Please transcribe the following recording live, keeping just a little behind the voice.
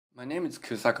My name is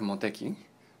Kusaku Moteki.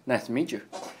 Nice to meet you.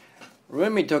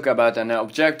 Let me talk about an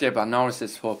objective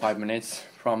analysis for 5 minutes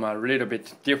from a little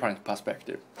bit different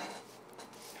perspective.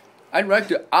 I'd like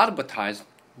to advertise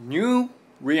new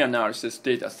reanalysis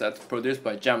dataset produced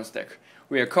by Jamstack.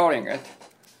 We are calling it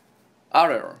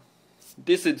ALERA.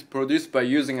 This is produced by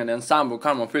using an ensemble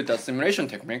Kalman filter simulation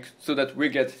technique so that we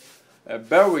get a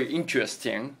very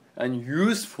interesting and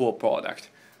useful product.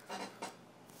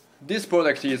 This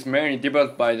product is mainly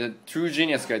developed by the two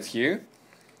genius guys here.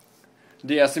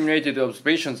 The assimilated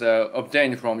observations are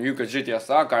obtained from Yuka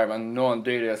GTS archive and known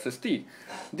daily SSD.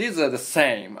 These are the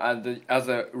same as the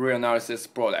other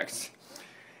reanalysis products.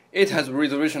 It has a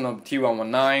resolution of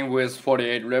T119 with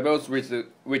 48 levels,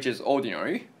 which is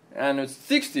ordinary, and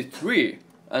 63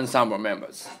 ensemble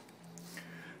members.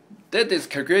 That is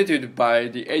calculated by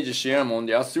the AGCM on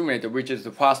the assimilator, which is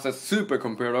the fastest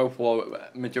supercomputer for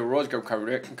meteorological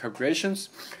calculations.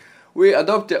 We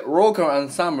adopted local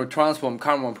ensemble transform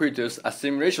Kalman filters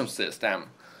assimilation system.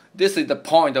 This is the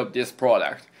point of this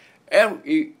product.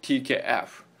 LETKF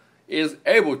is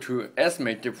able to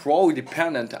estimate the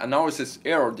flow-dependent analysis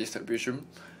error distribution.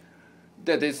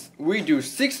 That is, we do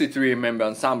 63-member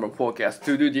ensemble forecast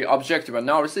to do the objective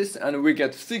analysis, and we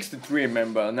get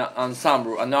 63-member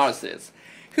ensemble analysis.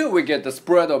 Here we get the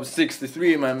spread of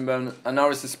 63-member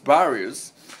analysis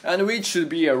values, and which should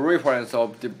be a reference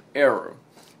of the error.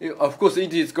 Of course,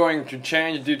 it is going to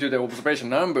change due to the observation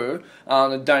number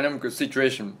and the dynamical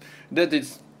situation. That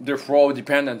is the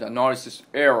flow-dependent analysis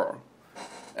error.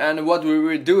 And what we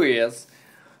will do is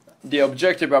the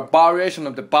objective variation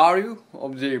of the value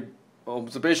of the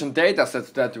observation data sets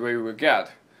that we will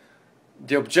get.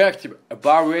 The objective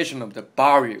variation of the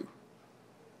value.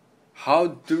 How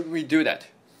do we do that?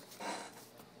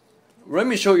 Let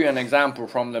me show you an example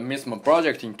from the MISMO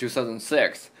project in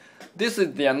 2006. This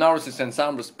is the analysis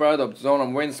ensemble spread of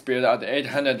zonal wind speed at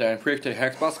 850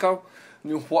 hectopascal.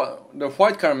 The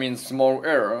white color means small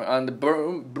error and the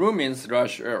blue means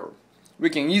large error.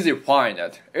 We can easily find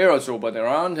that errors over the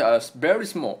land are very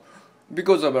small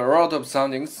because of a lot of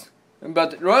soundings,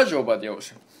 but large over the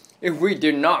ocean. If we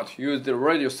did not use the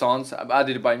radio sounds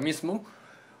added by MISMO,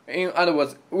 in other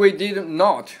words, we did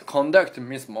not conduct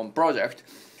MISMO project,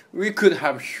 we could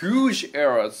have huge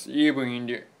errors even in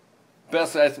the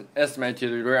best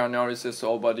estimated reanalysis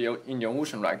over the Indian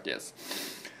Ocean like this.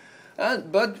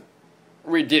 But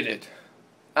we did it,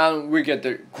 and we get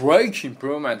a great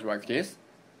improvement like this.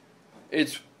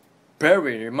 It's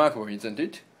very remarkable, isn't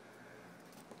it?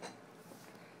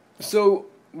 So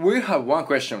we have one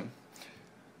question.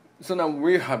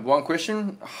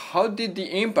 How did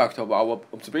the impact of our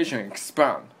observation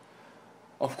expand?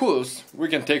 Of course, we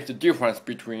can take the difference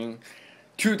between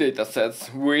two data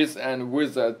sets with and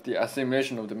without the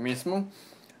assimilation of the MISMO,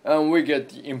 and we get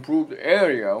the improved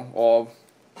area of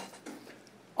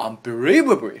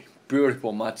unbelievably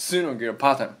beautiful Matsuno-Gil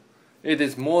pattern. It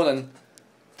is more than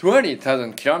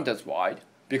 20,000 kilometers wide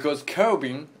because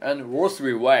Kelvin and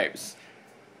Rossby waves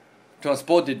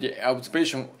transported the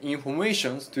observation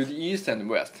informations to the east and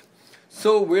west.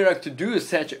 So we like to do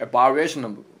such a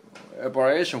variation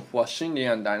for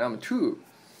Shinrin and Dynamo 2.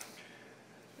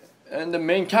 And the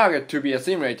main target to be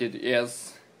assimilated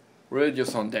is radio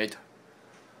sound data.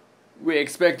 We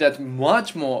expect that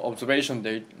much more observation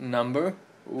data number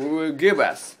will give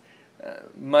us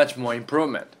much more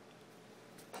improvement.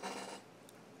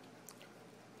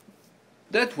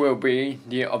 That will be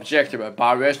the objective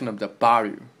variation of the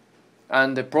value.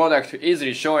 And the product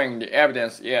easily showing the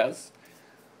evidence is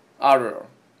ALERA.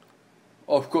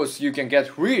 Of course, you can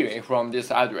get relay from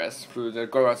this address through the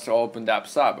Goras opened up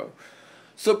server.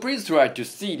 So please try to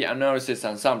see the analysis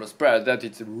ensemble spread. That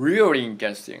is really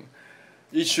interesting.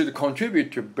 It should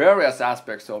contribute to various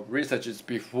aspects of researches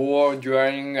before,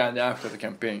 during, and after the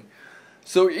campaign.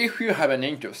 So if you have an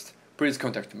interest, please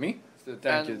contact me. So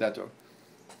thank you, that's all.